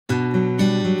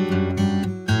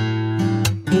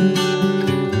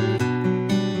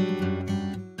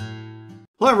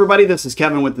everybody, this is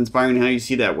Kevin with Inspiring How You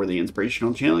See That. We're the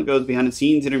inspirational channel that goes behind the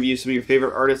scenes, interviews some of your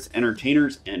favorite artists,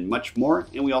 entertainers, and much more.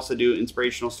 And we also do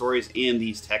inspirational stories and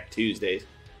these Tech Tuesdays.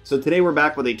 So today we're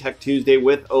back with a Tech Tuesday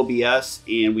with OBS,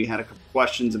 and we had a couple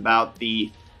questions about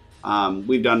the,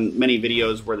 we've done many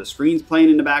videos where the screen's playing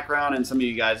in the background, and some of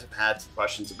you guys have had some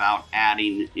questions about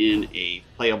adding in a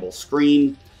playable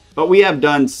screen. But we have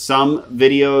done some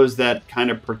videos that kind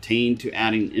of pertain to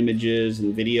adding images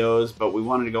and videos, but we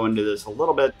wanted to go into this a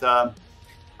little bit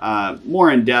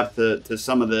more in depth to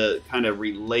some of the kind of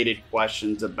related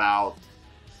questions about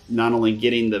not only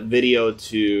getting the video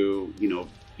to,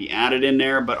 be added in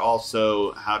there, but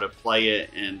also how to play it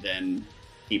and then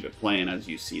keep it playing. As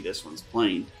you see, this one's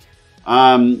playing.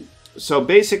 So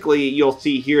basically, you'll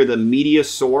see here the media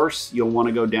source. You'll want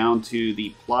to go down to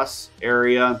the plus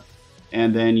area,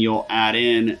 and then you'll add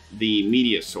in the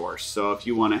media source. So if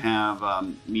you want to have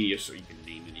media source, you can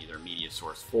name it either media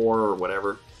source 4 or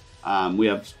whatever. We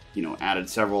have added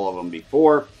several of them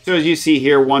before. So as you see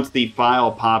here, once the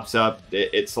file pops up,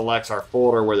 it selects our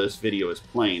folder where this video is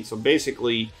playing. So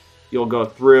basically, you'll go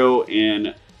through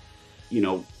and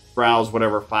browse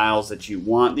whatever files that you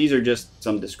want. These are just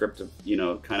some descriptive,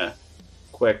 kind of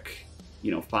quick,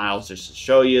 files just to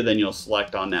show you. Then you'll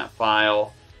select on that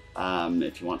file.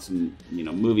 If you want some,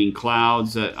 moving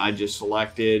clouds that I just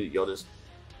selected, you'll just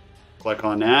click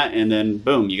on that, and then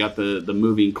boom, you got the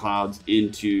moving clouds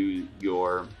into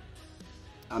your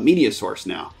media source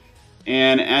now.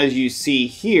 And as you see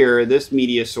here, this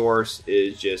media source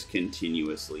is just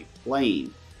continuously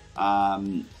playing.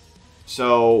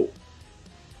 So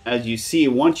as you see,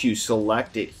 once you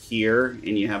select it here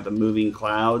and you have the moving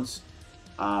clouds,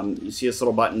 you see this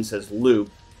little button that says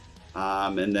loop.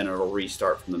 And then it'll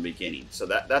restart from the beginning. So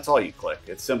that's all you click.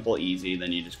 It's simple, easy.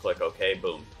 Then you just click OK,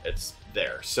 boom, it's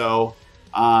there. So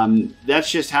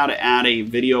that's just how to add a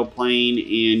video playing.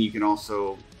 And you can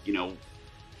also,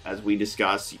 as we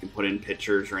discussed, you can put in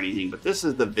pictures or anything. But this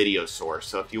is the video source.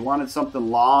 So if you wanted something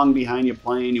long behind you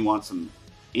playing, you want some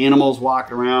animals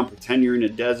walking around, pretend you're in a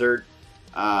desert,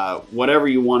 whatever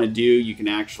you want to do, you can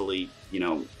actually,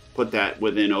 put that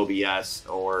within OBS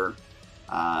or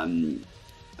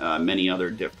many other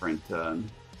different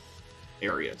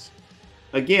areas.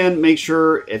 Again, make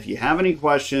sure if you have any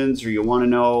questions or you want to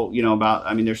know,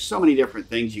 about, there's so many different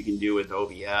things you can do with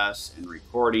OBS and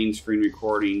recording, screen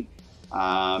recording,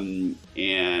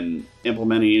 and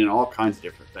implementing and all kinds of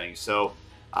different things. So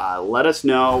let us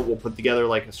know. We'll put together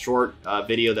like a short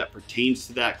video that pertains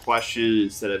to that question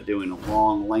instead of doing a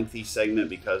long, lengthy segment,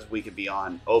 because we could be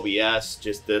on OBS,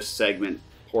 just this segment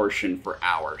portion, for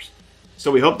hours. So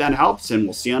we hope that helps, and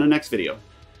we'll see you on the next video.